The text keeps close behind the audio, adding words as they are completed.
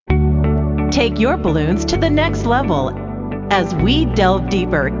take your balloons to the next level as we delve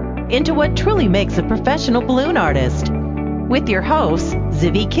deeper into what truly makes a professional balloon artist. With your host,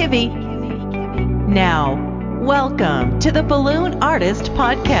 Zivi Kivi. Now, welcome to the Balloon Artist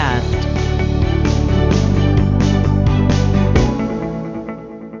Podcast.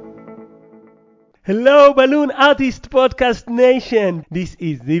 Hello, Balloon Artist Podcast Nation. This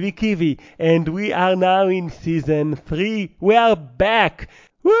is Zivi Kivi, and we are now in season 3. We are back.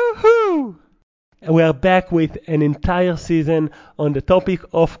 Woohoo! We are back with an entire season on the topic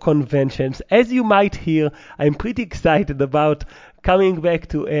of conventions. As you might hear, I'm pretty excited about coming back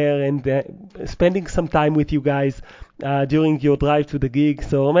to air and spending some time with you guys during your drive to the gig.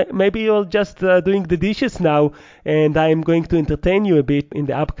 So maybe you're just doing the dishes now, and I'm going to entertain you a bit in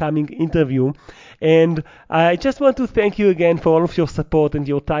the upcoming interview. And I just want to thank you again for all of your support and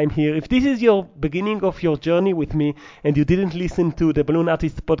your time here. If this is your beginning of your journey with me and you didn't listen to the Balloon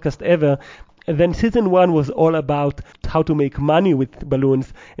Artist Podcast ever, then season 1 was all about how to make money with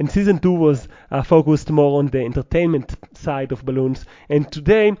balloons, and season 2 was focused more on the entertainment side of balloons. And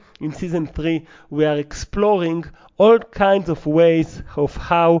today, in season 3, we are exploring all kinds of ways of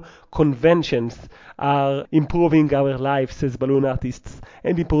how conventions are improving our lives as balloon artists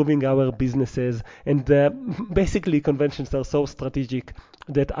and improving our businesses. And basically, conventions are so strategic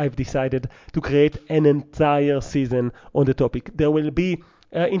that I've decided to create an entire season on the topic. There will be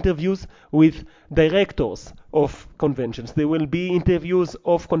interviews with directors of conventions. There will be interviews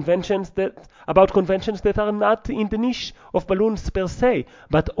of about conventions that are not in the niche of balloons per se,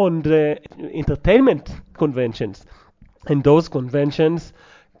 but on the entertainment conventions. And those conventions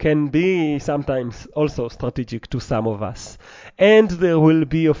can be sometimes also strategic to some of us. And there will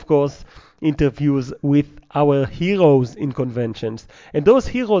be, of course, interviews with our heroes in conventions. And those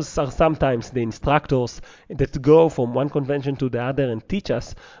heroes are sometimes the instructors that go from one convention to the other and teach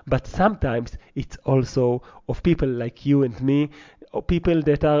us, but sometimes it's also of people like you and me, or people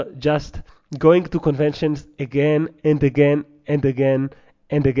that are just going to conventions again and again and again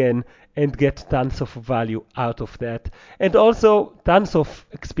and again and get tons of value out of that. And also tons of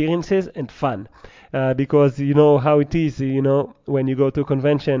experiences and fun. Because you know how it is, when you go to a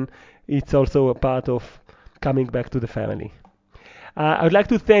convention, it's also a part of coming back to the family. I would like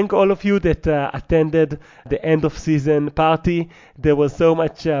to thank all of you that attended the end of season party. There was so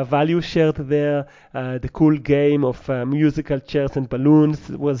much value shared there. The cool game of musical chairs and balloons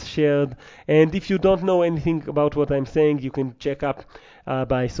was shared. And if you don't know anything about what I'm saying, you can check up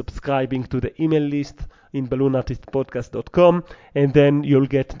by subscribing to the email list in balloonartistpodcast.com, and then you'll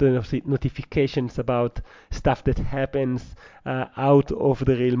get the notifications about stuff that happens out of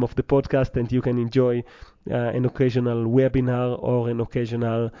the realm of the podcast, and you can enjoy an occasional webinar or an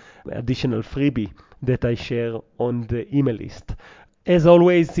occasional additional freebie that I share on the email list. As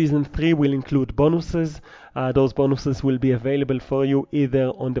always, season 3 will include bonuses. Those bonuses will be available for you either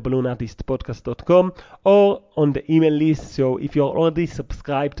on the balloonartistpodcast.com or on the email list. So if you're already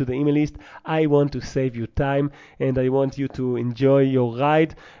subscribed to the email list, I want to save you time and I want you to enjoy your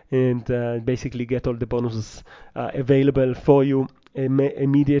ride and basically get all the bonuses available for you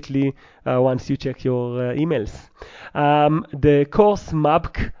immediately once you check your emails. The course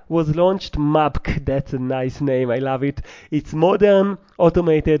MABC was launched. MABC, that's a nice name, I love it. It's Modern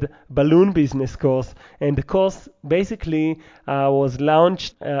Automated Balloon Business Course, and the course basically was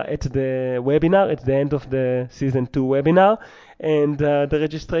launched at the webinar, at the end of the season 2 webinar, and the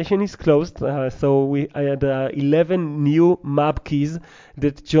registration is closed. So I had 11 new MABCs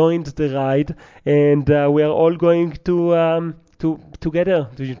that joined the ride, and we are all going to together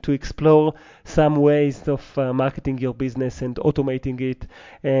to explore some ways of marketing your business and automating it.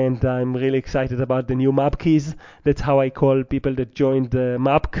 And I'm really excited about the new MABCs. That's how I call people that joined the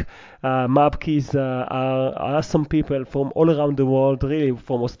MABC. MABCs are awesome people from all around the world, really,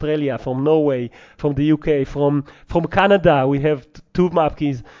 from Australia, from Norway, from the UK, from Canada. We have 2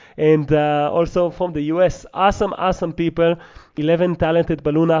 MABCs, and also from the US. Awesome people. 11 talented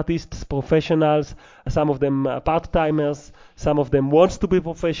balloon artists, professionals, some of them part-timers, some of them wants to be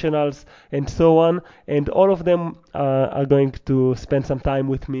professionals, and so on. And all of them are going to spend some time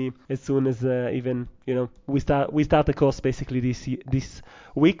with me as soon as we start the course basically this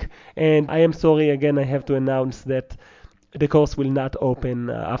week. And I am sorry again, I have to announce that the course will not open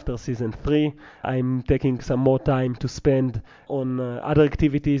after season 3. I'm taking some more time to spend on other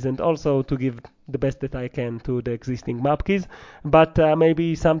activities and also to give the best that I can to the existing MapKeys, but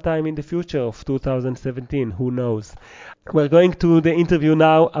maybe sometime in the future of 2017, who knows. We're going to the interview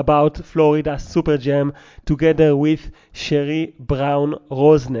now about Florida Super Jam together with Sherry Brown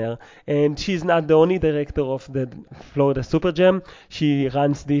Rosner, and she's not the only director of the Florida Super Jam. She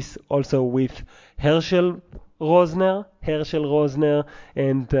runs this also with Herschel Rosner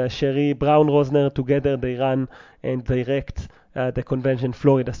and Sherry Brown Rosner. Together they run and direct the convention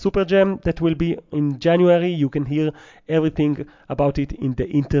Florida Super Jam that will be in January. You can hear everything about it in the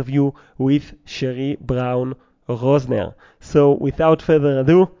interview with Sherry Brown Rosner. So without further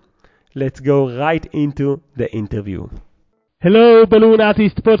ado, let's go right into the interview. Hello, Balloon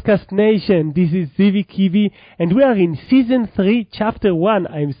Artist Podcast Nation. This is Zivi Kivi, and we are in Season 3, Chapter 1.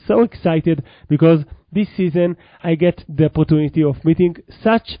 I'm so excited because this season I get the opportunity of meeting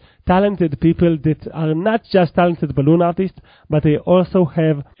such talented people that are not just talented balloon artists, but they also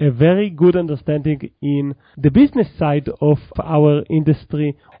have a very good understanding in the business side of our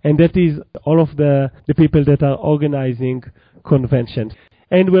industry, and that is all of the people that are organizing conventions.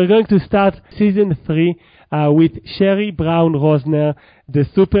 And we're going to start Season 3 with Sherry Brown Rosner, the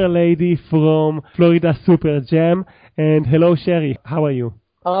super lady from Florida Super Jam. And hello, Sherry. How are you?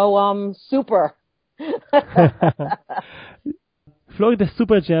 Oh, super. Florida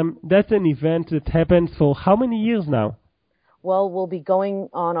Super Jam, that's an event that happens for how many years now? Well, we'll be going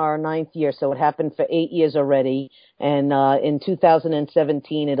on our 9th year, so it happened for 8 years already. And in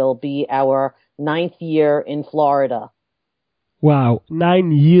 2017, it'll be our 9th year in Florida. Wow,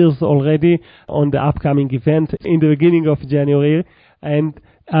 9 years already on the upcoming event in the beginning of January. And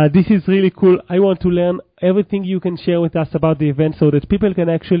this is really cool. I want to learn everything you can share with us about the event so that people can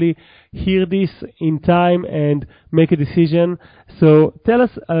actually hear this in time and make a decision. So tell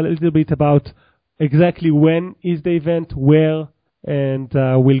us a little bit about exactly when is the event, where, and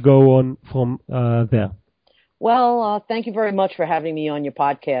we'll go on from there. Well, thank you very much for having me on your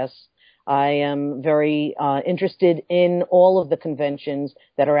podcast. I am very interested in all of the conventions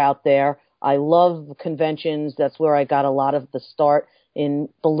that are out there. I love conventions. That's where I got a lot of the start in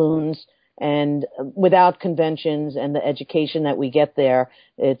balloons. And without conventions and the education that we get there,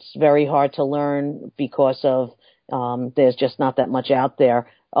 it's very hard to learn because of there's just not that much out there.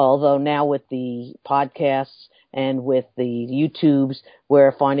 Although now with the podcasts and with the YouTubes,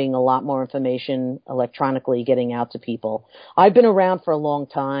 we're finding a lot more information electronically getting out to people. I've been around for a long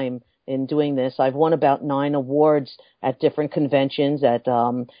time in doing this. I've won about 9 awards at different conventions, at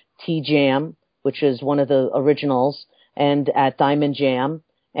T-Jam, which is one of the originals, and at Diamond Jam,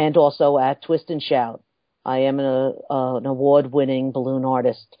 and also at Twist and Shout. I am an award-winning balloon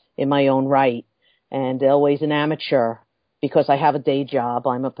artist in my own right, and always an amateur because I have a day job.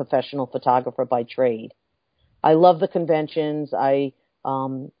 I'm a professional photographer by trade. I love the conventions. I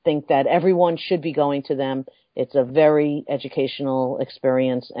think that everyone should be going to them. It's a very educational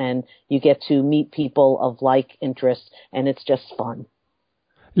experience, and you get to meet people of like interests, and it's just fun.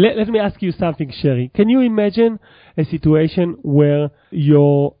 Let me ask you something, Sherry. Can you imagine a situation where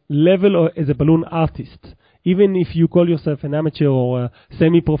your level as a balloon artist, even if you call yourself an amateur or a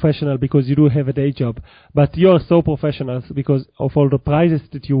semi-professional because you do have a day job, but you're so professional because of all the prizes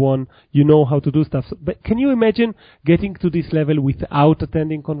that you won, you know how to do stuff. But can you imagine getting to this level without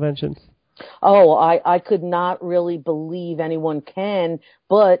attending conventions? Oh, I could not really believe anyone can,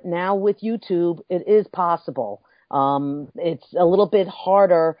 but now with YouTube, it is possible. It's a little bit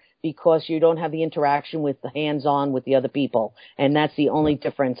harder because you don't have the interaction with the hands-on with the other people. And that's the only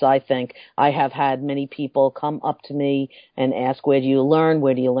difference, I think. I have had many people come up to me and ask, where do you learn?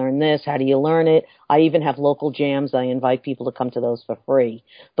 Where do you learn this? How do you learn it? I even have local jams. I invite people to come to those for free.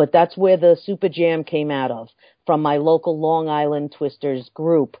 But that's where the Super Jam came out of. From my local Long Island Twisters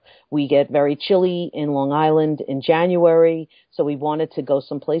group. We get very chilly in Long Island in January, so we wanted to go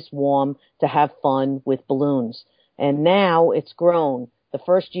someplace warm to have fun with balloons. And now it's grown. The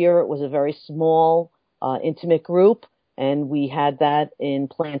first year it was a very small, intimate group, and we had that in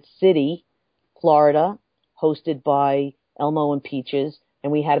Plant City, Florida, hosted by Elmo and Peaches,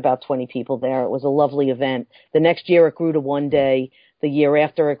 and we had about 20 people there. It was a lovely event. The next year it grew to 1 day. The year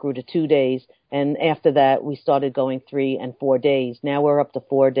after it grew to 2 days. And after that, we started going 3 and 4 days. Now we're up to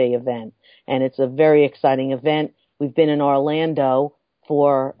 4-day event. And it's a very exciting event. We've been in Orlando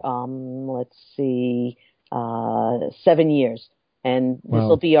for, 7 years. And this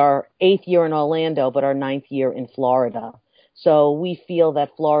will be our 8th year in Orlando, but our 9th year in Florida. So we feel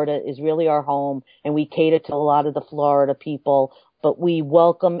that Florida is really our home, and we cater to a lot of the Florida people but we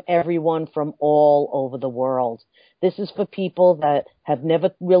welcome everyone from all over the world. This is for people that have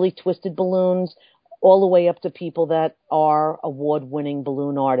never really twisted balloons, all the way up to people that are award-winning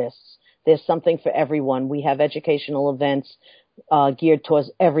balloon artists. There's something for everyone. We have educational events geared towards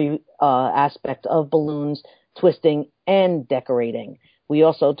every aspect of balloons, twisting, and decorating. We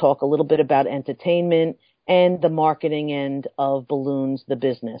also talk a little bit about entertainment and the marketing end of balloons, the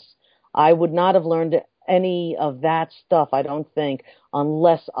business. I would not have learned any of that stuff, I don't think,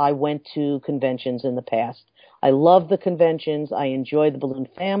 unless I went to conventions in the past. I love the conventions. I enjoy the balloon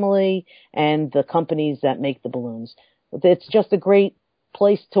family and the companies that make the balloons. It's just a great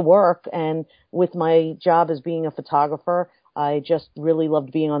place to work. And with my job as being a photographer, I just really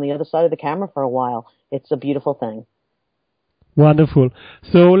loved being on the other side of the camera for a while. It's a beautiful thing. Wonderful.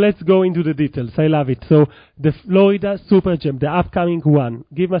 So let's go into the details. I love it. So the Florida Super Jam, the upcoming one,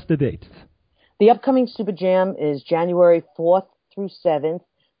 give us the dates. The upcoming Super Jam is January 4th through 7th,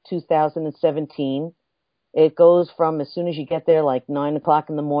 2017. It goes from as soon as you get there, like 9 o'clock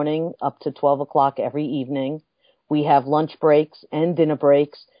in the morning, up to 12 o'clock every evening. We have lunch breaks and dinner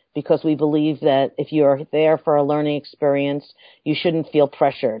breaks because we believe that if you're there for a learning experience, you shouldn't feel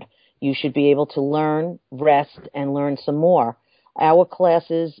pressured. You should be able to learn, rest, and learn some more. Our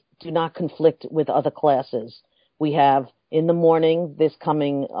classes do not conflict with other classes. We have in the morning this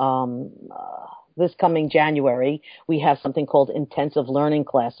coming January, we have something called intensive learning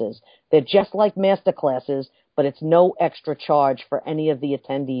classes. They're just like master classes, but it's no extra charge for any of the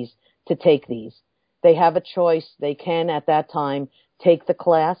attendees to take these. They have a choice. They can at that time take the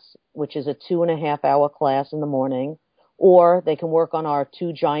class, which is a 2.5-hour class in the morning, or they can work on our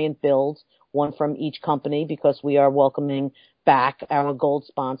 2 giant builds, one from each company, because we are welcoming back our gold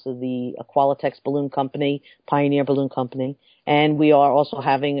sponsor, the Qualitex Balloon Company, Pioneer Balloon Company, and we are also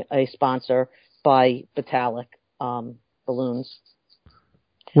having a sponsor by Vitalik Balloons.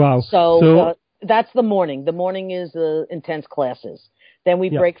 Wow. So that's the morning. The morning is the intense classes. Then we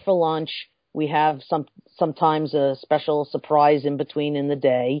break for lunch. We have sometimes a special surprise in between in the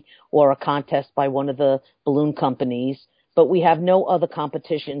day or a contest by one of the balloon companies, but we have no other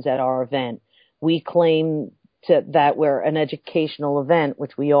competitions at our event. We claim that we're an educational event,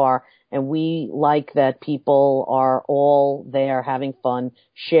 which we are, and we like that people are all there having fun,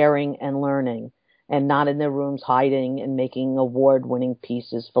 sharing and learning, and not in their rooms hiding and making award-winning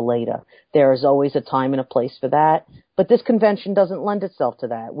pieces for later. There is always a time and a place for that, but this convention doesn't lend itself to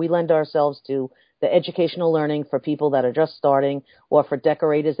that. We lend ourselves to the educational learning for people that are just starting, or for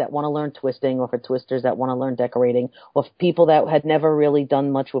decorators that want to learn twisting, or for twisters that want to learn decorating, or for people that had never really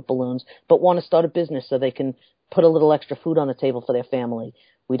done much with balloons but want to start a business so they can put a little extra food on the table for their family.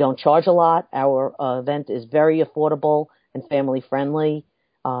 We don't charge a lot. Our event is very affordable and family friendly.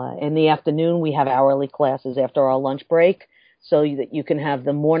 In the afternoon, we have hourly classes after our lunch break, so that you can have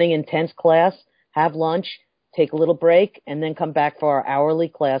the morning intense class, have lunch, take a little break, and then come back for our hourly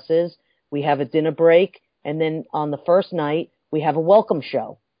classes. We have a dinner break, and then on the first night, we have a welcome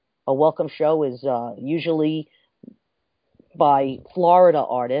show. A welcome show is usually by Florida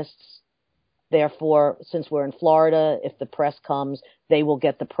artists. Therefore, since we're in Florida, if the press comes, they will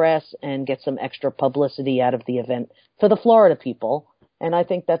get the press and get some extra publicity out of the event for the Florida people. And I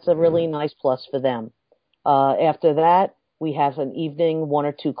think that's a really nice plus for them. After that, we have an evening, 1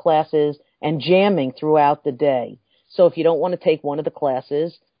 or 2 classes, and jamming throughout the day. So if you don't want to take one of the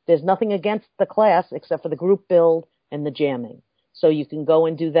classes, there's nothing against the class except for the group build and the jamming. So you can go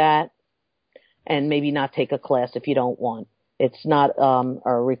and do that and maybe not take a class if you don't want. It's not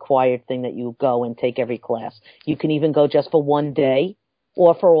a required thing that you go and take every class. You can even go just for one day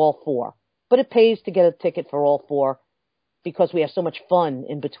or for all 4. But it pays to get a ticket for all 4 because we have so much fun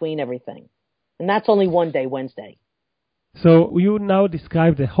in between everything. And that's only one day, Wednesday. So you now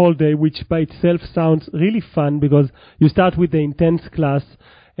describe the whole day, which by itself sounds really fun because you start with the intense class,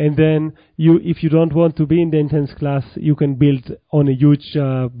 and then if you don't want to be in the intense class, you can build on a huge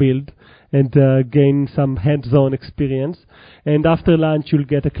build and gain some hands-on experience. And after lunch, you'll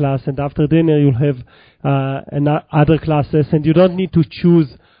get a class, and after dinner, you'll have other classes, and you don't need to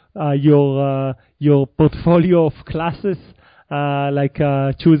choose your portfolio of classes. Like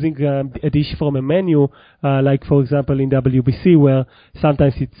choosing a dish from a menu, like for example in WBC, where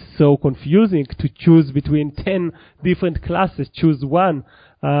sometimes it's so confusing to choose between 10 different classes, choose one.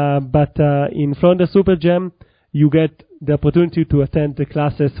 But in Florida Super Jam, you get the opportunity to attend the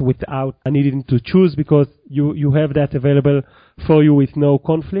classes without needing to choose because you have that available for you with no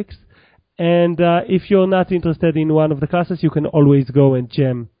conflicts. And if you're not interested in one of the classes, you can always go and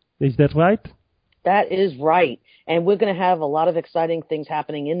jam. Is that right? That is right. And we're going to have a lot of exciting things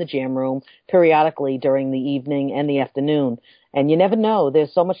happening in the jam room periodically during the evening and the afternoon. And you never know.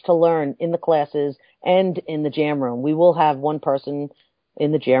 There's so much to learn in the classes and in the jam room. We will have one person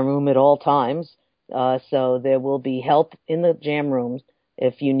in the jam room at all times. So there will be help in the jam rooms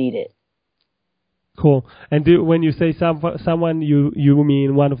if you need it. Cool. And when you say someone, you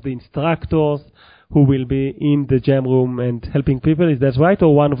mean one of the instructors who will be in the jam room and helping people? Is that right?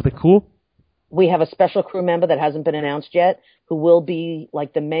 Or one of the crew? We have a special crew member that hasn't been announced yet who will be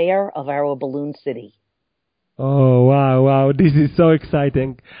like the mayor of our balloon city. Oh, wow. This is so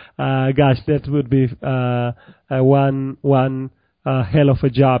exciting. Gosh, that would be one hell of a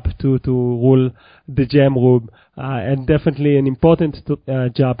job to rule the jam room. And definitely an important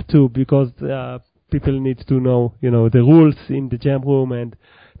job too, because people need to know, the rules in the jam room and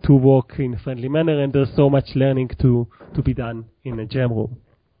to work in a friendly manner. And there's so much learning to be done in a jam room.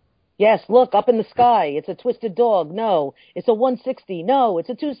 Yes, look, up in the sky, it's a twisted dog. No, it's a 160. No, it's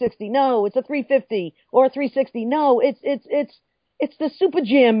a 260. No, it's a 350 or a 360. No, it's the Super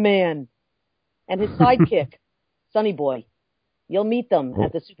Jam Man and his sidekick, Sonny Boy. You'll meet them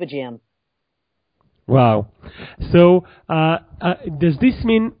at the Super Jam. Wow. So, does this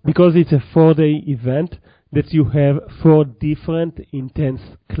mean, because it's a 4-day event, that you have 4 different intense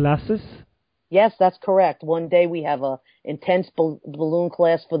classes? Yes, that's correct. One day we have a intense balloon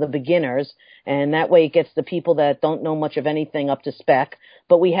class for the beginners, and that way it gets the people that don't know much of anything up to spec.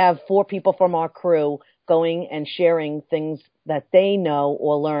 But we have 4 people from our crew going and sharing things that they know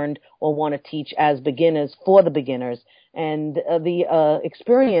or learned or want to teach as beginners for the beginners. And the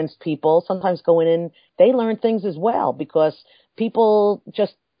experienced people sometimes go in, they learn things as well, because people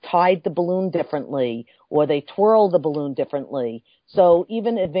just tied the balloon differently or they twirl the balloon differently. So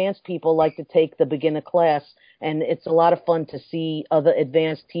even advanced people like to take the beginner class, and it's a lot of fun to see other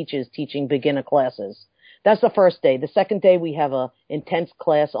advanced teachers teaching beginner classes. That's the first day. The second day we have a intense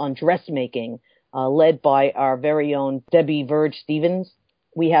class on dressmaking, led by our very own Debbie Verge Stevens.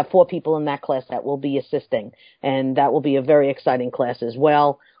 We have 4 people in that class that will be assisting, and that will be a very exciting class as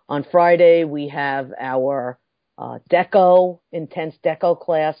well. On Friday, we have our intense deco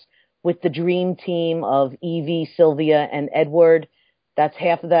class with the dream team of Evie, Sylvia, and Edward. That's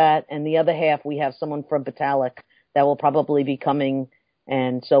half of that, and the other half we have someone from Batalic that will probably be coming,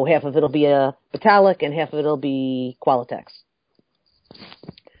 and so half of it will be a Batalic and half of it will be Qualitex.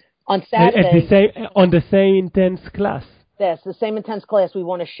 On Saturday, on the same intense class. Yes, the same intense class. We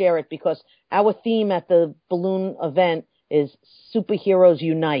want to share it because our theme at the balloon event is Superheroes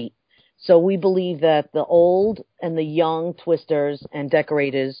Unite. So we believe that the old and the young twisters and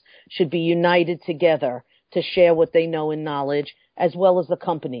decorators should be united together to share what they know in knowledge, as well as the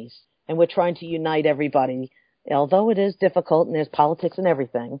companies. And we're trying to unite everybody. Although it is difficult and there's politics and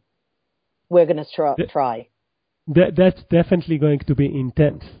everything, we're going to try. That's definitely going to be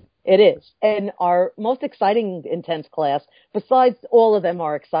intense. It is. And our most exciting intense class, besides all of them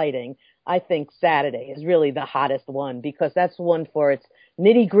are exciting, I think Saturday is really the hottest one, because that's one for its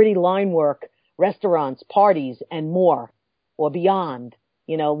nitty-gritty line work, restaurants, parties, and more, or beyond.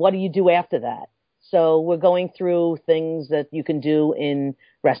 What do you do after that? So we're going through things that you can do in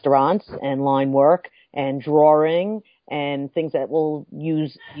restaurants and line work and drawing and things that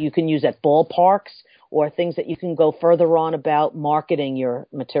you can use at ballparks, or things that you can go further on about marketing your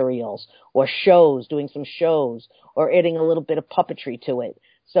materials, or doing some shows, or adding a little bit of puppetry to it.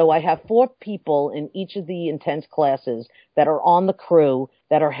 So I have 4 people in each of the intense classes that are on the crew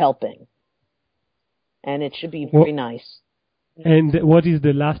that are helping. And it should be very nice. And what is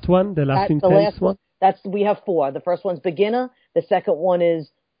the last one, the last intense one? We have 4. The first one's beginner. The second one is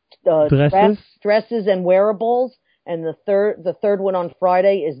dresses and wearables. And the third one on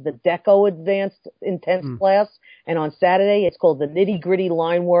Friday is the Deco Advanced Intense class. And on Saturday, it's called the Nitty Gritty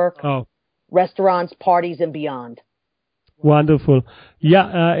Line Work, Restaurants, Parties, and Beyond. Wonderful.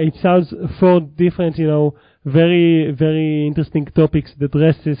 Yeah, it sounds 4 different, very, very interesting topics. The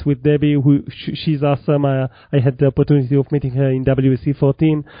dresses with Debbie, she's awesome. I had the opportunity of meeting her in WC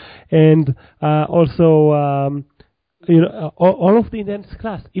 14. And also, all of the intense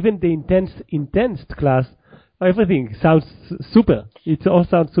class, even the intense class, everything sounds super. It all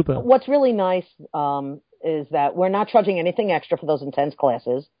sounds super. What's really nice is that we're not charging anything extra for those intense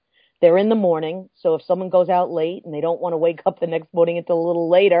classes. They're in the morning, so if someone goes out late and they don't want to wake up the next morning until a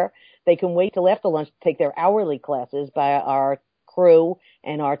little later, they can wait till after lunch to take their hourly classes by our crew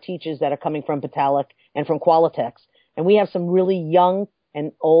and our teachers that are coming from Batalic and from Qualitex. And we have some really young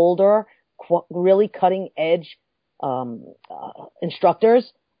and older, really cutting-edge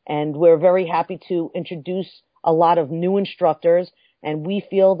instructors, and we're very happy to introduce a lot of new instructors. And we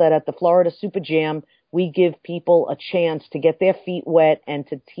feel that at the Florida Super Jam, we give people a chance to get their feet wet and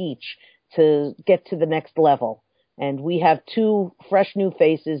to teach, to get to the next level. And we have 2 fresh new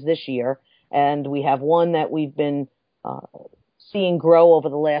faces this year, and we have one that we've been seeing grow over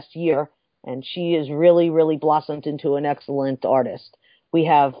the last year, and she is really, really blossomed into an excellent artist. We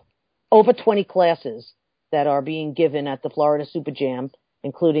have over 20 classes that are being given at the Florida Super Jam,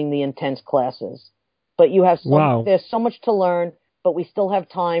 including the intense classes. But you have there's so much to learn, but we still have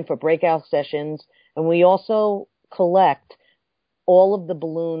time for breakout sessions, and we also collect all of the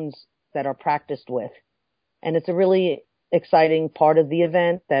balloons that are practiced with. And it's a really exciting part of the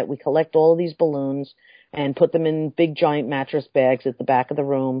event that we collect all of these balloons and put them in big giant mattress bags at the back of the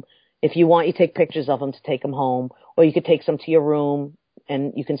room. If you want, you take pictures of them to take them home, or you could take some to your room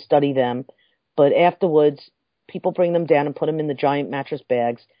and you can study them. But afterwards, people bring them down and put them in the giant mattress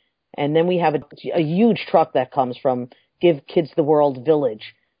bags. And then we have a huge truck that comes from Give Kids the World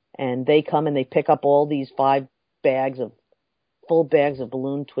Village. And they come and they pick up all these full bags of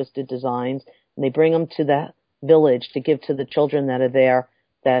balloon twisted designs, and they bring them to the village to give to the children that are there,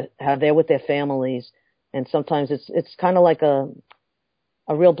 that are there with their families. And sometimes it's kind of like a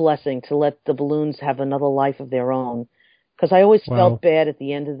real blessing to let the balloons have another life of their own. Because I always felt bad at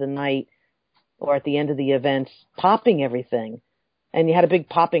the end of the night or at the end of the events popping everything. And you had a big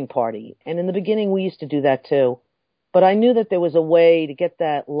popping party. And in the beginning, we used to do that too. But I knew that there was a way to get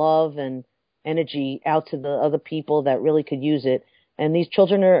that love and energy out to the other people that really could use it. And these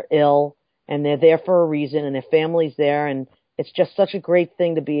children are ill, and they're there for a reason, and their family's there, and it's just such a great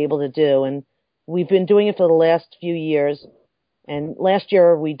thing to be able to do. And we've been doing it for the last few years. And last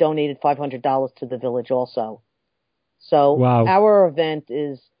year, we donated $500 to the village also. So our event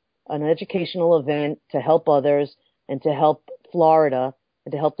is an educational event to help others and to help Florida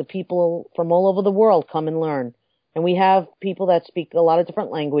and to help the people from all over the world come and learn. And we have people that speak a lot of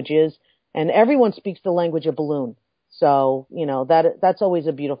different languages, and everyone speaks the language of balloon. So, that's always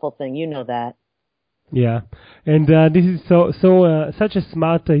a beautiful thing. You know that. Yeah, and this is such a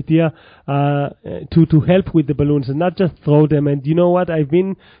smart idea to help with the balloons and not just throw them. And you know what? I've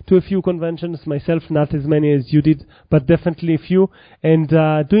been to a few conventions myself, not as many as you did, but definitely a few. And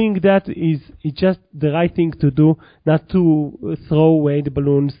doing that is just the right thing to do, not to throw away the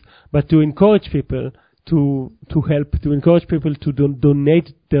balloons, but to encourage people to help, to encourage people to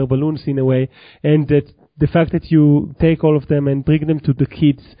donate their balloons in a way. And that the fact that you take all of them and bring them to the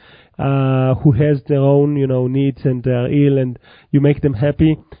kids who has their own, needs and they're ill, and you make them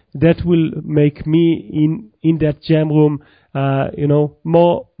happy, that will make me in that jam room,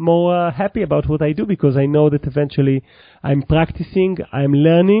 more happy about what I do, because I know that eventually I'm practicing, I'm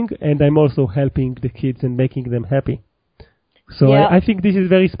learning, and I'm also helping the kids and making them happy. So I think this is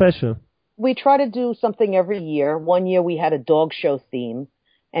very special. We try to do something every year. One year we had a dog show theme,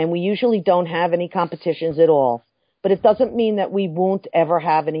 and we usually don't have any competitions at all. But it doesn't mean that we won't ever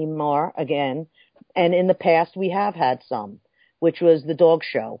have any more again. And in the past, we have had some, which was the dog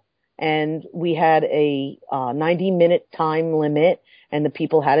show. And we had a 90-minute time limit, and the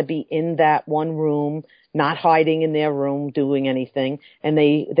people had to be in that one room, not hiding in their room, doing anything. And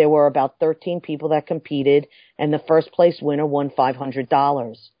there were about 13 people that competed, and the first place winner won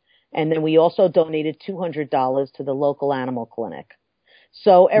 $500. And then we also donated $200 to the local animal clinic.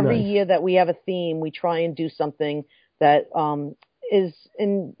 So every year that we have a theme, we try and do something that is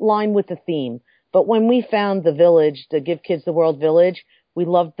in line with the theme. But when we found the village, the Give Kids the World Village, we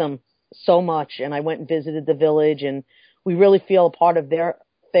loved them so much. And I went and visited the village, and we really feel a part of their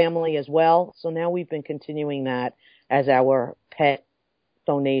family as well. So now we've been continuing that as our pet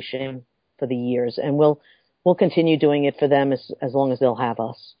donation for the years. And we'll continue doing it for them as long as they'll have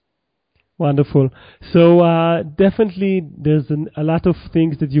us. Wonderful. So definitely there's a lot of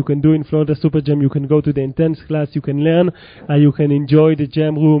things that you can do in Florida Super Jam. You can go to the intense class, you can learn, you can enjoy the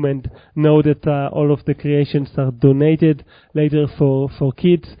jam room and know that all of the creations are donated later for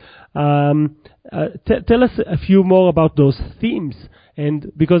kids. Tell us a few more about those themes,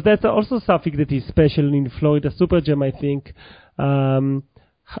 and because that's also something that is special in Florida Super Jam, I think. How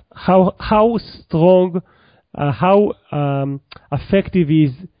strong, how effective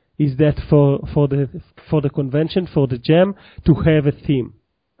is that for the convention, for the jam, to have a theme?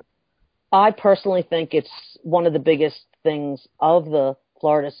 I personally think it's one of the biggest things of the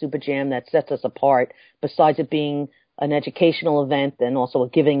Florida Super Jam that sets us apart, besides it being an educational event and also a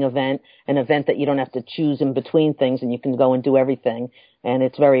giving event, an event that you don't have to choose in between things and you can go and do everything. And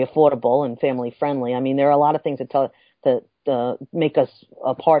it's very affordable and family friendly. I mean, there are a lot of things that make us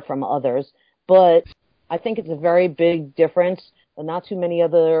apart from others, but I think it's a very big difference. Not too many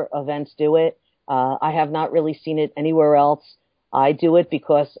other events do it. I have not really seen it anywhere else. I do it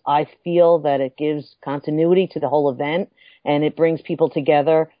because I feel that it gives continuity to the whole event and it brings people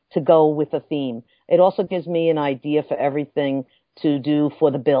together to go with a theme. It also gives me an idea for everything to do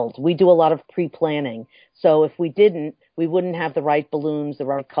for the build. We do a lot of pre-planning. So if we didn't, we wouldn't have the right balloons, the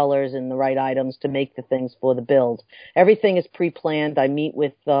right colors, and the right items to make the things for the build. Everything is pre-planned. I meet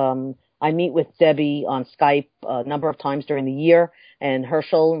with Debbie on Skype a number of times during the year, and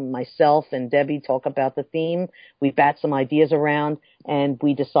Herschel and myself and Debbie talk about the theme. We bat some ideas around, and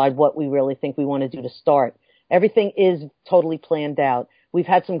we decide what we really think we want to do to start. Everything is totally planned out. We've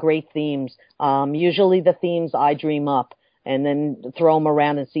had some great themes. Usually the themes I dream up and then throw them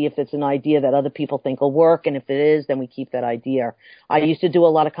around and see if it's an idea that other people think will work. And if it is, then we keep that idea. I used to do a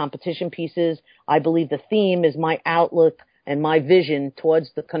lot of competition pieces. I believe the theme is my outlook and my vision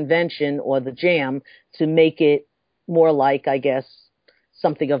towards the convention or the jam to make it more like, I guess,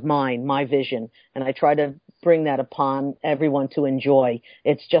 something of mine, my vision. And I try to bring that upon everyone to enjoy.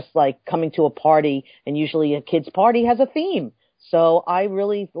 It's just like coming to a party, and usually a kid's party has a theme. So I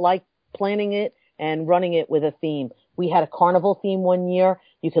really like planning it and running it with a theme. We had a carnival theme one year.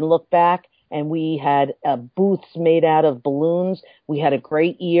 You can look back, and we had booths made out of balloons. We had a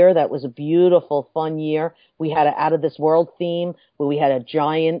great year. That was a beautiful, fun year. We had an Out of This World theme where we had a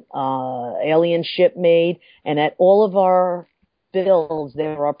giant alien ship made. And at all of our builds,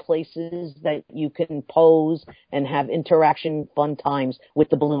 there are places that you can pose and have interaction, fun times with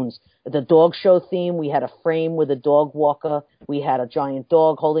the balloons. The dog show theme, we had a frame with a dog walker. We had a giant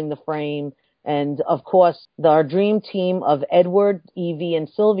dog holding the frame. And, of course, our dream team of Edward, Evie, and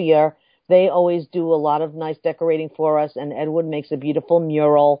Sylvia, they always do a lot of nice decorating for us, and Edward makes a beautiful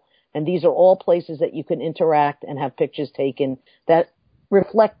mural. And these are all places that you can interact and have pictures taken that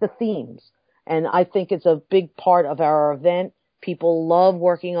reflect the themes. And I think it's a big part of our event. People love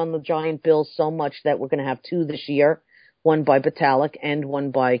working on the giant bills so much that we're going to have 2 this year, one by Batalic and one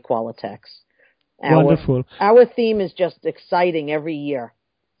by Qualitex. Wonderful. Our theme is just exciting every year.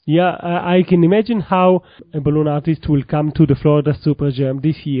 Yeah, I can imagine how a balloon artist will come to the Florida Super Jam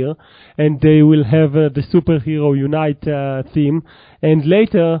this year, and they will have the Superhero Unite theme, and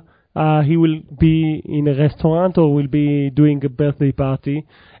later he will be in a restaurant or will be doing a birthday party,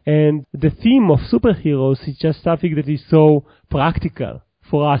 and the theme of superheroes is just something that is so practical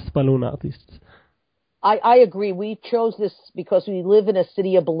for us balloon artists. I agree. We chose this because we live in a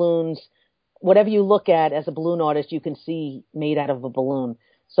city of balloons. Whatever you look at as a balloon artist, you can see made out of a balloon.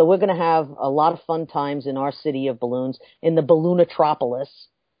 So we're going to have a lot of fun times in our city of balloons, in the Balloonatropolis,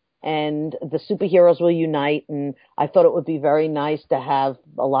 and the superheroes will unite. And I thought it would be very nice to have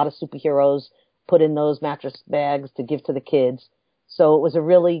a lot of superheroes put in those mattress bags to give to the kids. So it was a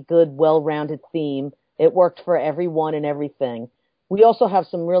really good, well-rounded theme. It worked for everyone and everything. We also have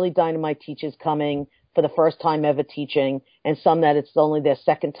some really dynamite teachers coming for the first time ever teaching, and some that it's only their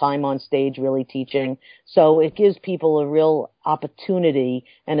second time on stage really teaching. So it gives people a real opportunity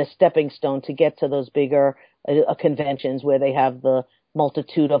and a stepping stone to get to those bigger conventions where they have the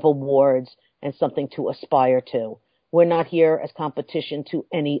multitude of awards and something to aspire to. We're not here as competition to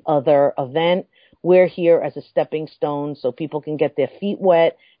any other event. We're here as a stepping stone so people can get their feet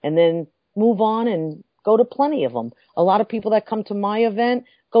wet and then move on and go to plenty of them. A lot of people that come to my event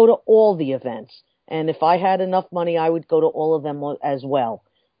go to all the events. And if I had enough money, I would go to all of them as well.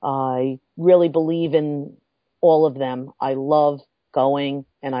 I really believe in all of them. I love going,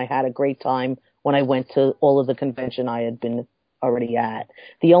 and I had a great time when I went to all of the convention I had been already at.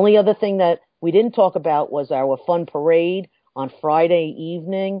 The only other thing that we didn't talk about was our fun parade on Friday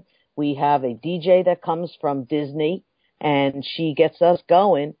evening. We have a DJ that comes from Disney, and she gets us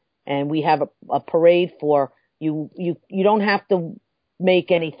going, and we have a parade for you. You don't have to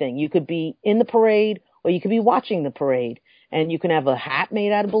make anything. You could be in the parade, or you could be watching the parade, and you can have a hat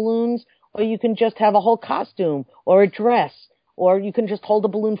made out of balloons, or you can just have a whole costume or a dress, or you can just hold a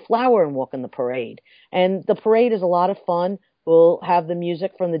balloon flower and walk in the parade. And the parade is a lot of fun. We'll have the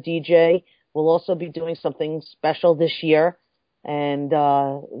music from the DJ. We'll also be doing something special this year, and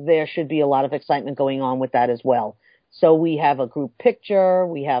there should be a lot of excitement going on with that as well. So we have a group picture,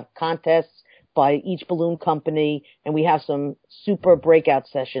 we have contests by each balloon company, and we have some super breakout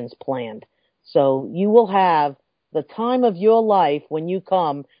sessions planned. So you will have the time of your life when you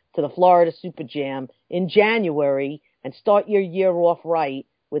come to the Florida Super Jam in January and start your year off right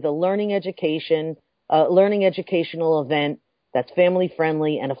with a learning educational event that's family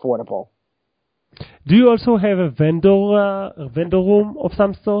friendly and affordable. Do you also have a vendor room of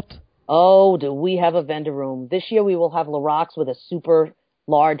some sort? Oh, do we have a vendor room? This year we will have Larox with a super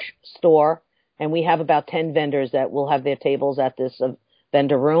large store, and we have about 10 vendors that will have their tables at this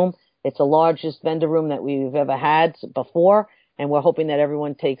vendor room. It's the largest vendor room that we've ever had before, and we're hoping that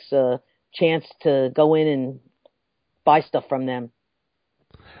everyone takes a chance to go in and buy stuff from them.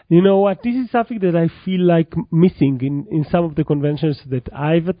 You know what? This is something that I feel like missing in some of the conventions that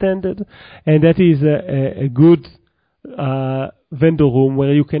I've attended, and that is a good vendor room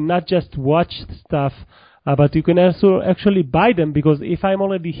where you can not just watch stuff, but you can also actually buy them, because if I'm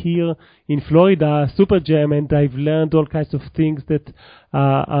already here in Florida, Super Jam, and I've learned all kinds of things that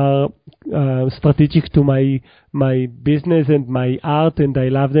are strategic to my business and my art, and I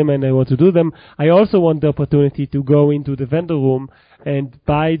love them and I want to do them, I also want the opportunity to go into the vendor room and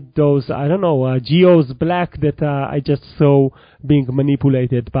buy those, I don't know, Geo's Black that I just saw being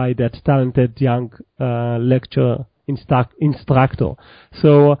manipulated by that talented young lecturer instructor.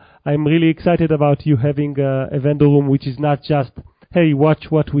 So I'm really excited about you having a vendor room which is not just, hey,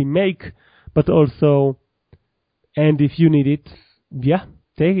 watch what we make, but also, and if you need it, yeah,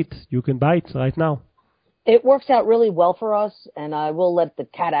 take it. You can buy it right now. It works out really well for us, and I will let the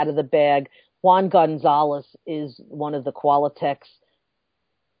cat out of the bag. Juan Gonzalez is one of the Qualitex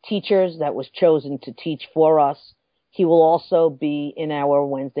teachers that was chosen to teach for us. He will also be in our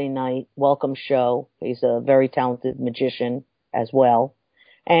Wednesday night welcome show. He's a very talented magician as well.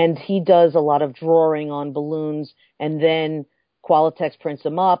 And he does a lot of drawing on balloons, and then Qualitex prints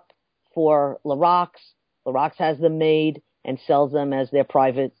them up for Larox. Larox has them made and sells them as their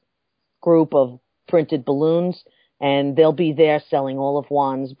private group of printed balloons. And they'll be there selling all of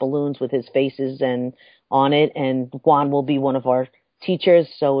Juan's balloons with his faces and on it. And Juan will be one of our teachers,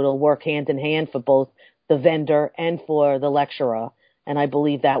 so it'll work hand in hand for both the vendor and for the lecturer. And I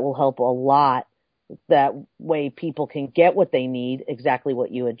believe that will help a lot. That way people can get what they need, exactly what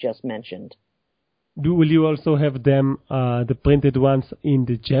you had just mentioned. Will you also have them, the printed ones, in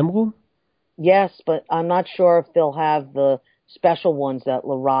the jam room? Yes, but I'm not sure if they'll have the special ones that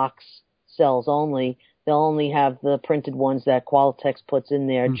Larox sells only. They'll only have the printed ones that Qualitex puts in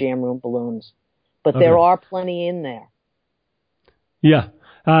their jam room balloons. But there are plenty in there. Yeah,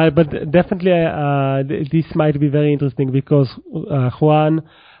 but definitely this might be very interesting, because Juan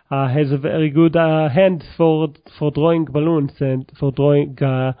has a very good hand for drawing balloons and for drawing,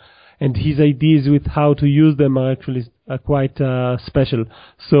 and his ideas with how to use them are actually quite special.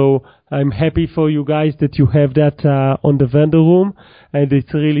 So I'm happy for you guys that you have that on the vendor room, and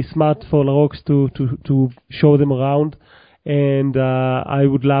it's really smart for Larox to show them around. And I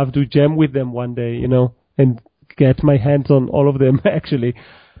would love to jam with them one day, and get my hands on all of them, actually.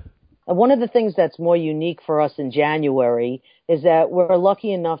 One of the things that's more unique for us in January is that we're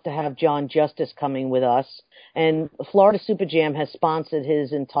lucky enough to have John Justice coming with us, and Florida Super Jam has sponsored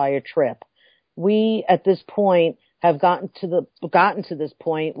his entire trip. We, at this point, have gotten to this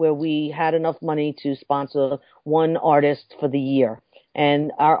point where we had enough money to sponsor one artist for the year.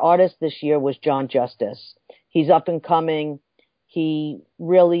 And our artist this year was John Justice. He's up and coming. He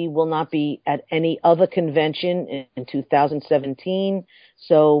really will not be at any other convention in 2017.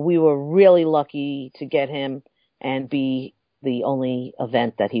 So we were really lucky to get him and be the only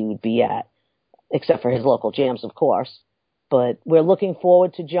event that he would be at, except for his local jams, of course. But we're looking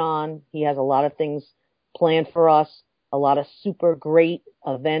forward to John. He has a lot of things planned for us, a lot of super great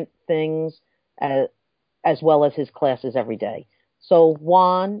event things, as well as his classes every day. So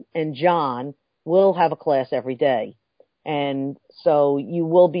Juan and John will have a class every day. And so you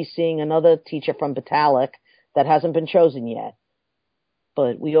will be seeing another teacher from Batalic that hasn't been chosen yet.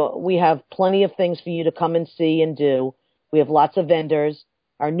 But we have plenty of things for you to come and see and do. We have lots of vendors.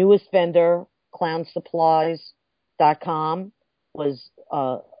 Our newest vendor, clownsupplies.com, was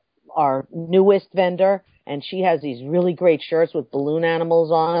our newest vendor, and she has these really great shirts with balloon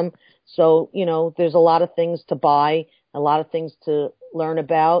animals on them. So, there's a lot of things to buy, a lot of things to learn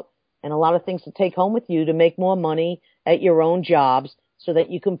about, and a lot of things to take home with you to make more money at your own jobs so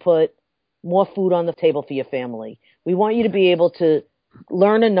that you can put more food on the table for your family. We want you to be able to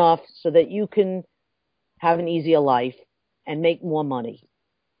learn enough so that you can have an easier life and make more money.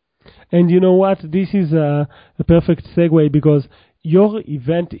 And you know what? This is a perfect segue, because your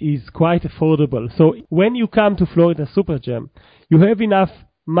event is quite affordable. So when you come to Florida Super Jam, you have enough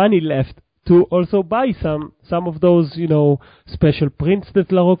money left to also buy some of those, special prints that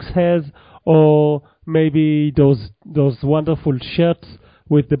Larox has, or maybe those wonderful shirts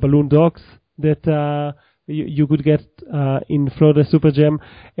with the balloon dogs that you could get in Florida Super Jam.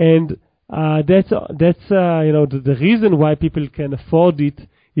 And that's the reason why people can afford it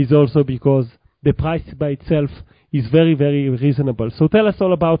is also because the price by itself is very, very reasonable. So tell us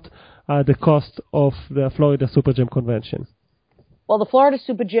all about the cost of the Florida Super Jam convention. Well, the Florida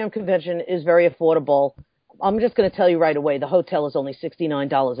Super Jam convention is very affordable. I'm just going to tell you right away, the hotel is only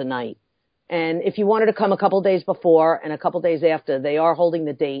 $69 a night. And if you wanted to come a couple days before and a couple days after, they are holding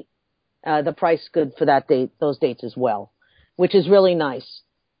the date, the price good for that date, those dates as well, which is really nice.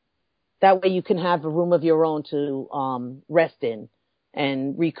 That way you can have a room of your own to rest in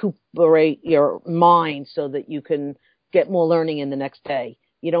and recuperate your mind so that you can get more learning in the next day.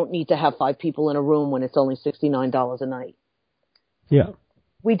 You don't need to have 5 people in a room when it's only $69 a night. Yeah.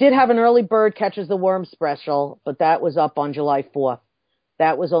 We did have an early bird catches the worm special, but that was up on July 4th.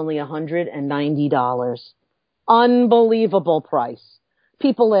 That was only $190. Unbelievable price.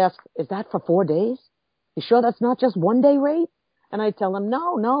 People ask, is that for 4 days? You sure that's not just 1 day rate? And I tell them,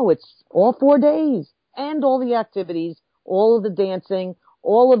 no, it's all 4 days and all the activities, all of the dancing,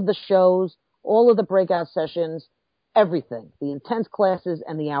 all of the shows, all of the breakout sessions, everything, the intense classes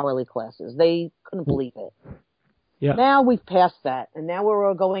and the hourly classes. They couldn't believe it. Yeah. Now we've passed that, and now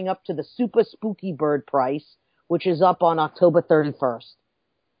we're going up to the super spooky bird price, which is up on October 31st.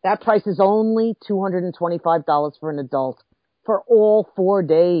 That price is only $225 for an adult for all 4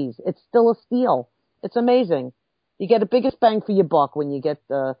 days. It's still a steal. It's amazing. You get the biggest bang for your buck when you get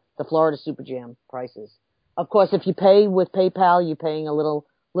the Florida Super Jam prices. Of course, if you pay with PayPal, you're paying a little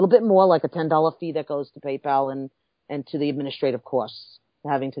bit more, like a $10 fee that goes to PayPal and to the administrative costs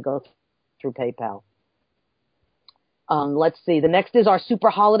having to go through PayPal. Let's see. The next is our super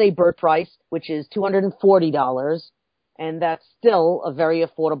holiday bird price, which is $240. And that's still a very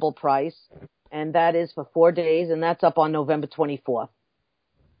affordable price. And that is for 4 days. And that's up on November 24th.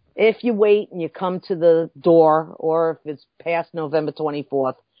 If you wait and you come to the door, or if it's past November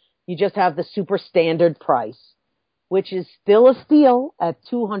 24th, you just have the super standard price, which is still a steal at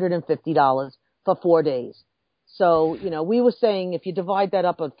 $250 for 4 days. So, we were saying if you divide that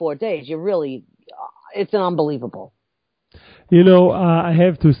up on 4 days, it's unbelievable. I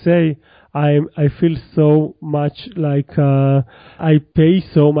have to say, I feel so much like I pay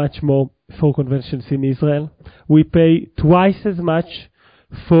so much more for conventions in Israel. We pay twice as much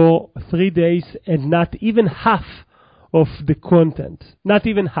for 3 days and not even half of the content. Not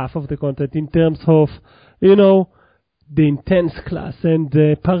even half of the content in terms of, the intense class and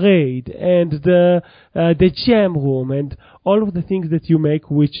the parade and the jam room and all of the things that you make,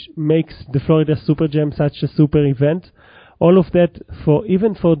 which makes the Florida Super Jam such a super event. All of that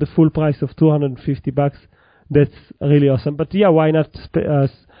even for the full price of $250. That's really awesome. But yeah, why not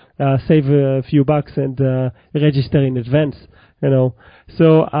save a few bucks and register in advance? So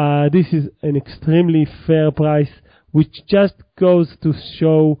this is an extremely fair price, which just goes to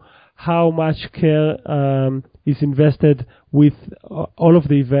show how much care is invested with all of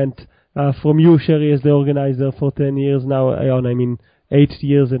the event. From you, Sherry, as the organizer for 10 years now, 8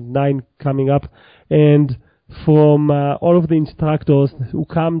 years and 9 coming up, and from all of the instructors who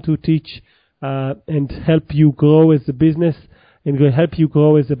come to teach and help you grow as a business and help you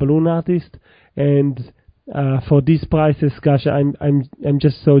grow as a balloon artist. And for these prices, gosh, I'm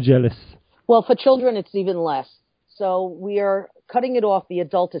just so jealous. Well, for children, it's even less. So we are cutting it off. The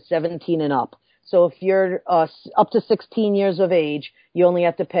adult is 17 and up. So if you're up to 16 years of age, you only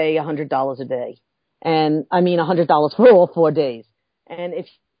have to pay $100 a day. And $100 for all 4 days. And if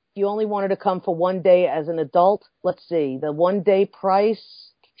you only wanted to come for 1 day as an adult, let's see, the 1 day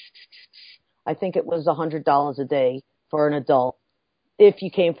price, I think it was $100 a day for an adult if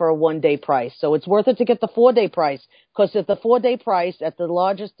you came for a 1 day price. So it's worth it to get the 4 day price, because at the 4 day price, at the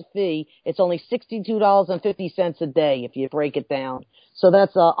largest fee, it's only $62.50 a day if you break it down. So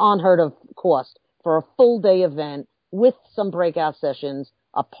that's an unheard of cost for a full day event with some breakout sessions,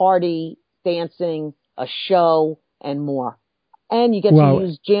 a party, dancing, a show, and more. And you get to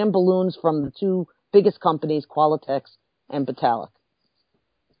use jam balloons from the 2 biggest companies, Qualitex and Batalic.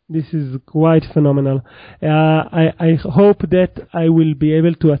 This is quite phenomenal. I hope that I will be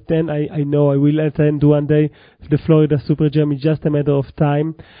able to attend. I know I will attend 1 day the Florida Super Jam. It's just a matter of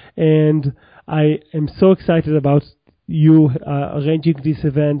time. And I am so excited about you arranging this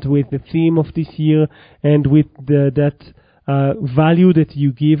event with the theme of this year and with that value that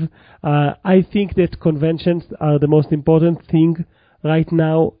you give. I think that conventions are the most important thing right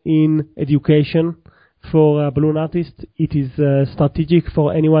now in education for balloon artists. It is strategic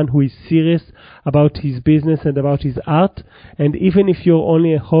for anyone who is serious about his business and about his art. And even if you're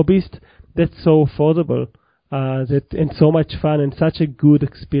only a hobbyist, that's so affordable and so much fun and such a good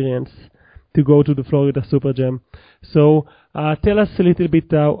experience to go to the Florida Super Jam. So tell us a little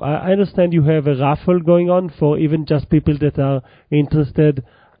bit. I understand you have a raffle going on for even just people that are interested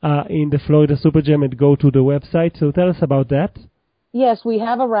in the Florida Super Jam and go to the website. So tell us about that. Yes, we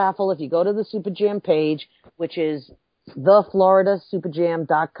have a raffle. If you go to the Super Jam page, which is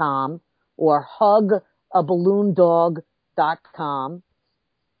thefloridasuperjam.com or hugaballoondog.com,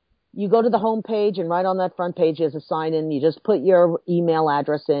 you go to the home page, and right on that front page there's a sign in. You just put your email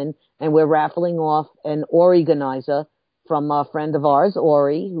address in, and we're raffling off an organizer from a friend of ours,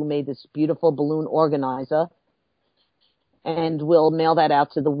 Ori, who made this beautiful balloon organizer. And we'll mail that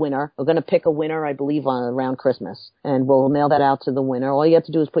out to the winner. We're going to pick a winner, I believe, around Christmas. And we'll mail that out to the winner. All you have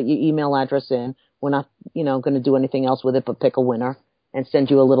to do is put your email address in. We're not, going to do anything else with it but pick a winner and send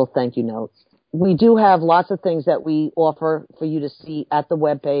you a little thank you note. We do have lots of things that we offer for you to see at the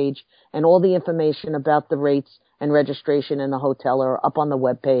webpage, and all the information about the rates and registration in the hotel are up on the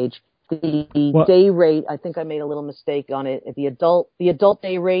webpage. The day rate, I think I made a little mistake on it. The adult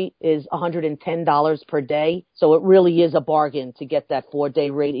day rate is $110 per day. So it really is a bargain to get that 4-day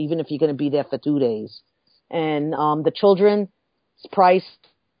rate, even if you're going to be there for 2 days. And the children's price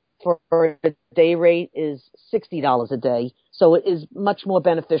for the day rate is $60 a day. So it is much more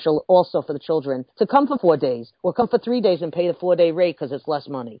beneficial also for the children to come for 4 days or come for 3 days and pay the 4-day rate because it's less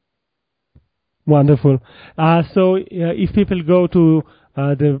money. Wonderful. So if people go to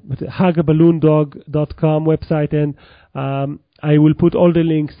the hugabaloondog.com website, and I will put all the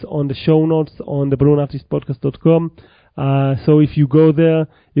links on the show notes on the balloonartistpodcast.com. So if you go there,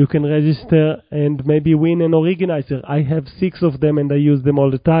 you can register and maybe win an organizer. I have 6 of them and I use them all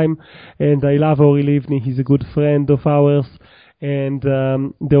the time. And I love Ori Livni. He's a good friend of ours. And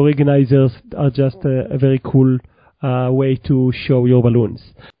the organizers are just a very cool way to show your balloons.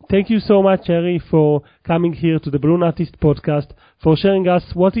 Thank you so much, Harry, for coming here to the Balloon Artist Podcast, for sharing us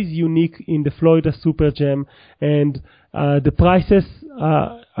what is unique in the Florida Super Jam. And the prices,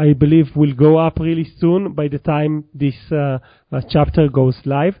 I believe, will go up really soon by the time this chapter goes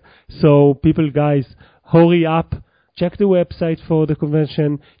live. So people, guys, hurry up. Check the website for the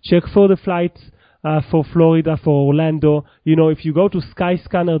convention. Check for the flights for Florida, for Orlando. If you go to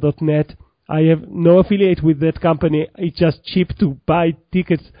skyscanner.net, I have no affiliate with that company. It's just cheap to buy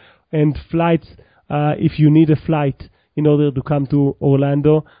tickets and flights if you need a flight in order to come to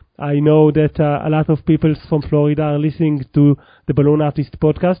Orlando. I know that a lot of people from Florida are listening to the Balloon Artist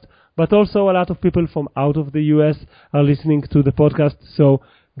Podcast, but also a lot of people from out of the U.S. are listening to the podcast. So,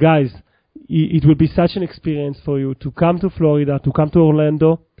 guys, it will be such an experience for you to come to Florida, to come to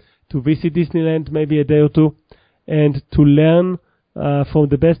Orlando, to visit Disneyland maybe a day or two, and to learn from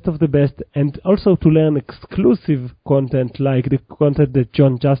the best of the best, and also to learn exclusive content like the content that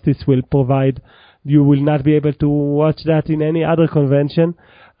John Justice will provide. You will not be able to watch that in any other convention.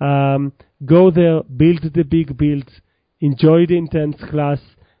 Go there, build the big builds, enjoy the intense class,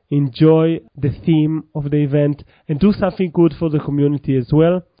 enjoy the theme of the event, and do something good for the community as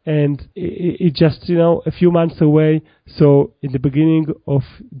well. And it's just, a few months away. So in the beginning of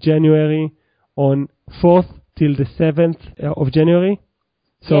January, on 4th till the 7th of January.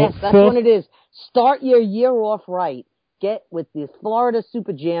 So yes, that's when it is. Start your year off right. Get with the Florida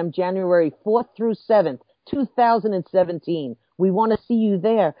Super Jam, January 4th through 7th, 2017. We want to see you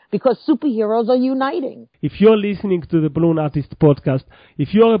there because superheroes are uniting. If you're listening to the Balloon Artist Podcast,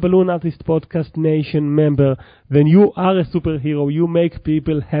 if you're a Balloon Artist Podcast Nation member, then you are a superhero. You make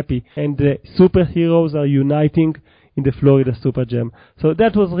people happy. And the superheroes are uniting in the Florida Super Jam. So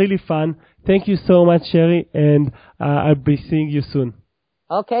that was really fun. Thank you so much, Sherry, and I'll be seeing you soon.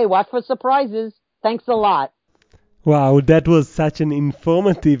 Okay, watch for surprises. Thanks a lot. Wow, that was such an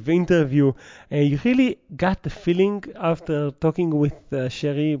informative interview. You really got the feeling after talking with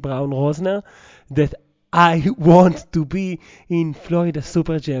Sherry Brown Rosner that I want to be in Florida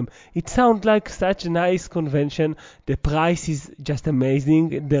Super Jam. It sounds like such a nice convention. The price is just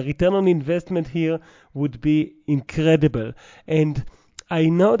amazing. The return on investment here would be incredible. And I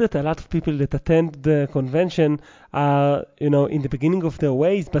know that a lot of people that attend the convention are, in the beginning of their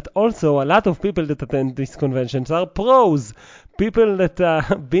ways, but also a lot of people that attend these conventions are pros. People that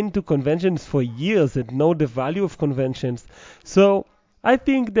have been to conventions for years and know the value of conventions. So I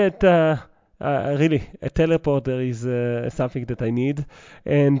think that really a teleporter is something that I need.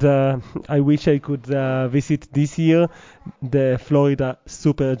 And I wish I could visit this year the Florida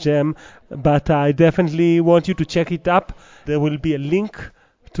Super Jam. But I definitely want you to check it up. There will be a link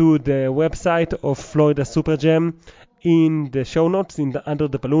to the website of Florida Super Jam in the show notes under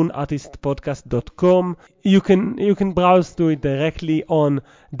the balloonartistpodcast.com. You can browse to it directly on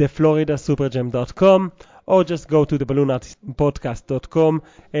the floridasuperjam.com, or just go to the balloonartistpodcast.com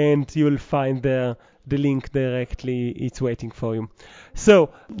and you'll find there the link directly. It's waiting for you. So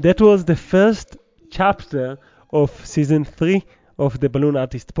that was the first chapter of season 3 of the Balloon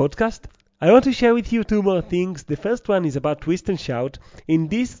Artist Podcast. I want to share with you 2 more things. The first one is about Twist and Shout. In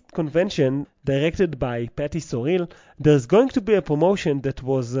this convention, directed by Patty Sorrell. There's going to be a promotion that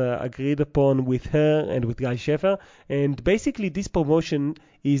was agreed upon with her and with Guy Sheffer, and basically this promotion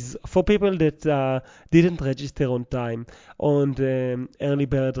is for people that didn't register on time on the early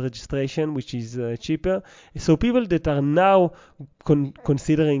bird registration, which is cheaper. So people that are now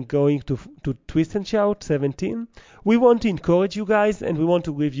considering going to Twist and Shout 17, we want to encourage you guys and we want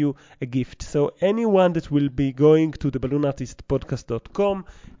to give you a gift. So anyone that will be going to the balloonartistpodcast.com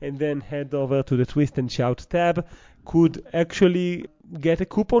and then head over to the Twist and Shout tab could actually get a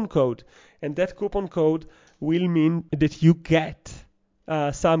coupon code, and that coupon code will mean that you get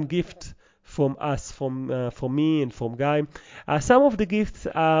some gift from us, from me and from Guy. Some of the gifts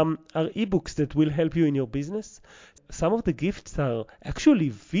are ebooks that will help you in your business. Some of the gifts are actually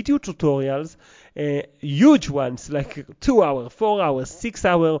video tutorials, huge ones like 2 hours, 4 hours, 6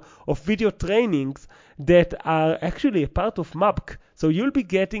 hours of video trainings that are actually a part of MAPC. So you'll be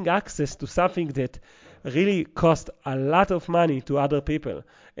getting access to something that really cost a lot of money to other people.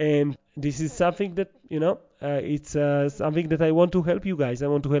 And this is something that, it's something that I want to help you guys. I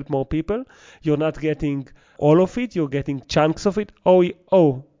want to help more people. You're not getting all of it. You're getting chunks of it.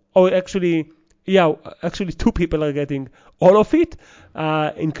 Actually, 2 people are getting all of it,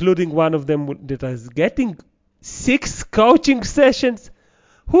 including one of them that is getting 6 coaching sessions.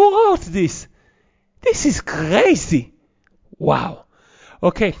 Who wrote this? This is crazy. Wow.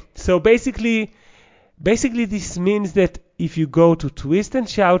 Okay, so basically this means that if you go to Twist and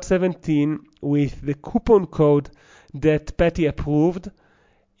Shout 17 with the coupon code that Patty approved,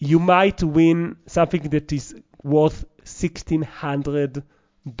 you might win something that is worth $1,600.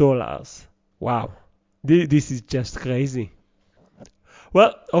 Wow, this is just crazy.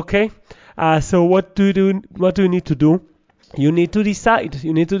 Well, okay. So what do you need to do? You need to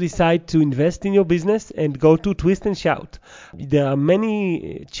decide to invest in your business and go to Twist and Shout. There are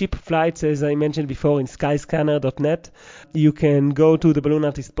many cheap flights, as I mentioned before, in skyscanner.net. You can go to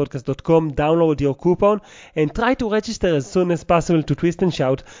theballoonartistpodcast.com, download your coupon, and try to register as soon as possible to Twist and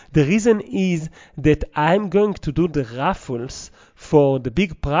Shout. The reason is that I'm going to do the raffles for the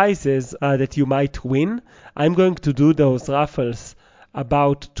big prizes that you might win. I'm going to do those raffles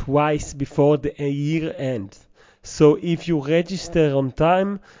about twice before the year ends. So if you register on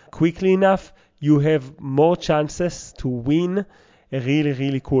time, quickly enough, you have more chances to win a really,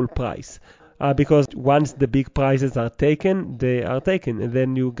 really cool prize. Because once the big prizes are taken, they are taken. And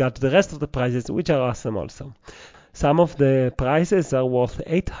then you got the rest of the prizes, which are awesome also. Some of the prizes are worth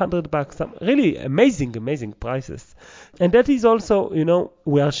 $800. Some really amazing prizes. And that is also,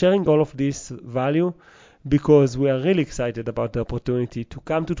 we are sharing all of this value because we are really excited about the opportunity to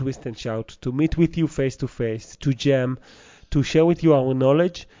come to Twist and Shout, to meet with you face to face, to jam, to share with you our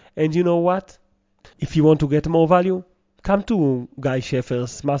knowledge. And you know what? If you want to get more value, come to Guy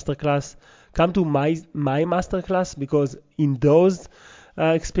Sheffer's masterclass, come to my masterclass, because in those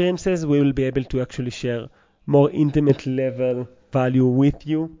experiences we will be able to actually share more intimate level value with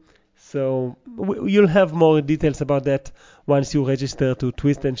you. So you'll have more details about that once you register to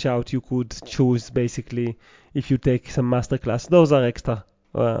Twist and Shout. You could choose basically if you take some masterclass. Those are extra,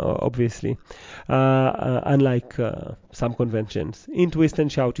 obviously, unlike some conventions. In Twist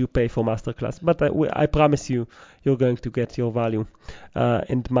and Shout you pay for masterclass, but I promise you, you're going to get your value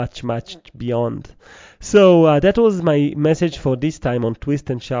and much beyond. So that was my message for this time on Twist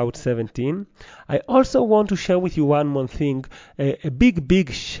and Shout 17. I also want to share with you one more thing, a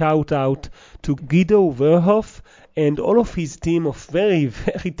big shout out to Guido Verhoff and all of his team of very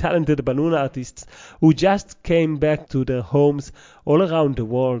talented balloon artists who just came back to their homes all around the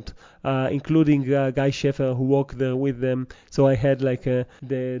world, including Guy Sheffer, who worked there with them. So I had the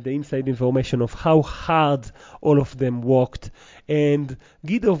inside information of how hard all of them worked. And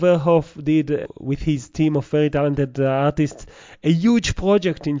Guido Verhoff did, with his team of very talented artists, a huge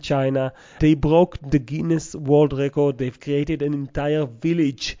project in China. They broke the Guinness World Record. They've created an entire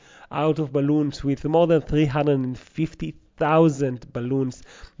village out of balloons with more than 350,000 balloons.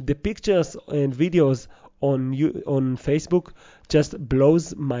 The pictures and videos on Facebook just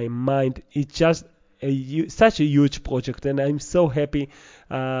blows my mind. It's just such a huge project, and I'm so happy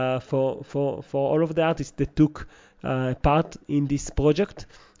for all of the artists that took part in this project.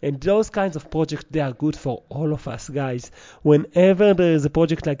 And those kinds of projects, they are good for all of us, guys. Whenever there is a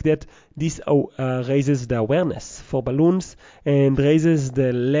project like that, this raises the awareness for balloons and raises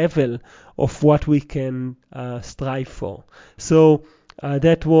the level of what we can strive for. So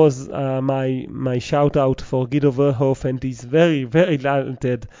that was my shout out for Guido Verhoff and his very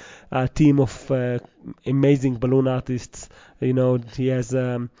talented team of amazing balloon artists. He has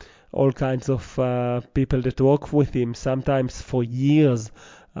all kinds of people that work with him, sometimes for years,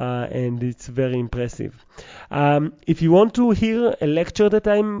 and it's very impressive. If you want to hear a lecture that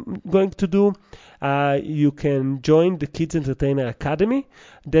I'm going to do, you can join the Kids Entertainer Academy.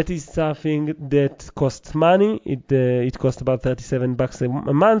 That is something that costs money. It costs about $37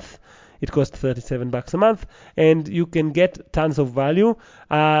 a month. It costs $37 a month, and you can get tons of value.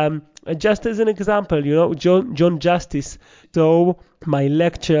 Just as an example, John Justice saw my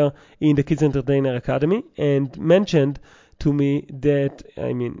lecture in the Kids Entertainer Academy and mentioned to me that,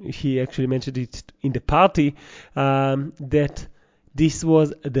 he actually mentioned it in the party, that this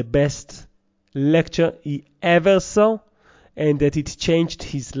was the best lecture he ever saw, and that it changed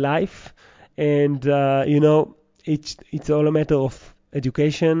his life. And it's all a matter of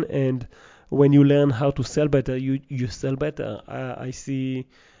education, and when you learn how to sell better, you sell better. I see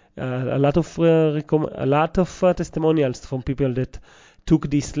a lot of testimonials from people that took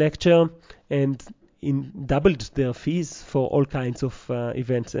this lecture and doubled their fees for all kinds of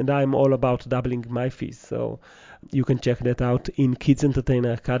events, and I'm all about doubling my fees, so you can check that out in Kids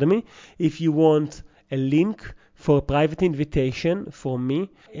Entertainer Academy. If you want a link for a private invitation from me,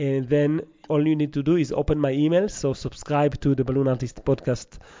 and then all you need to do is open my email, so subscribe to the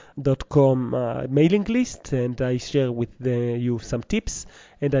balloonartistpodcast.com mailing list, and I share with you some tips,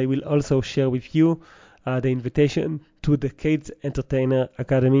 and I will also share with you the invitation to the Kids Entertainer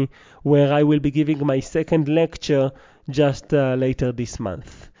Academy, where I will be giving my second lecture just later this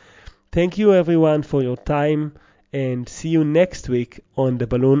month. Thank you everyone for your time, and see you next week on the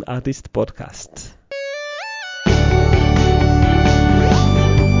Balloon Artist Podcast.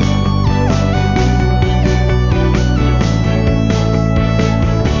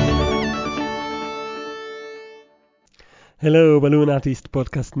 Hello, Balloon Artist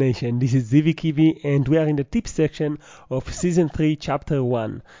Podcast Nation. This is Zivi Kivi, and we are in the tips section of Season 3, Chapter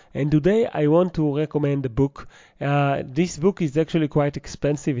 1. And today I want to recommend a book. This book is actually quite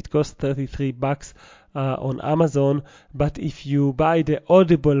expensive. It costs $33 on Amazon, but if you buy the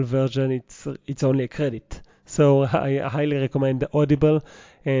Audible version, it's only a credit. So I highly recommend the Audible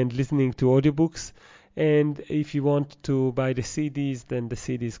and listening to audiobooks. And if you want to buy the CDs, then the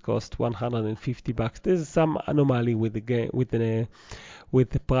CDs cost $150. There's some anomaly with the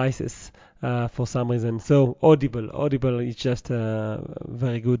prices for some reason. So Audible is just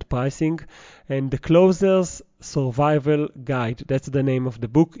very good pricing. And The Closer's Survival Guide, that's the name of the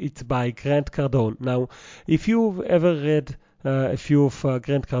book. It's by Grant Cardone. Now, if you've ever read a few of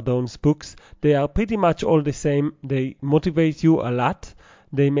Grant Cardone's books, they are pretty much all the same. They motivate you a lot.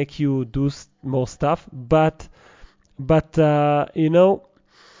 They make you do more stuff, but they are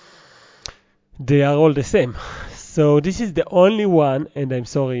all the same. So this is the only one, and I'm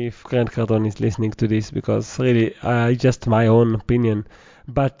sorry if Grant Cardone is listening to this, because really, just my own opinion.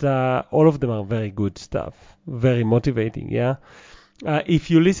 But all of them are very good stuff, very motivating, yeah?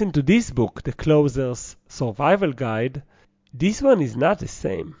 If you listen to this book, The Closer's Survival Guide, this one is not the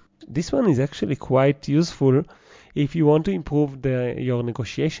same. This one is actually quite useful if you want to improve your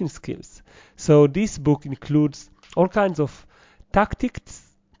negotiation skills. So this book includes all kinds of tactics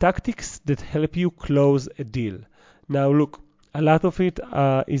that help you close a deal. Now look, a lot of it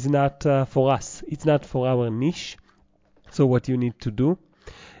is not for us. It's not for our niche. So what you need to do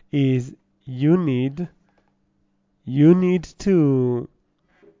is you need to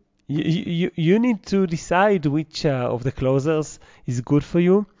decide which of the closers is good for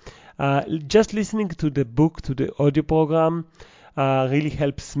you. Just listening to the book, to the audio program, really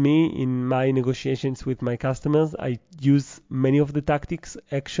helps me in my negotiations with my customers. I use many of the tactics,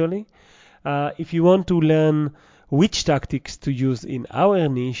 actually. If you want to learn which tactics to use in our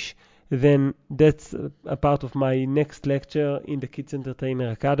niche, then that's a part of my next lecture in the Kids Entertainer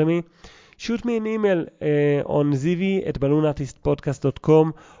Academy. Shoot me an email on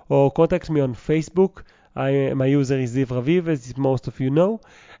zivi@balloonartistpodcast.com or contact me on Facebook. My user is Ziv Raviv, as most of you know.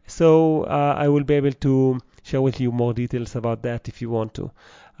 So I will be able to share with you more details about that if you want to.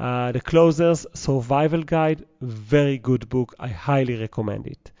 The Closer's Survival Guide, very good book. I highly recommend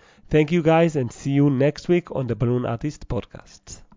it. Thank you guys, and see you next week on the Balloon Artist Podcast.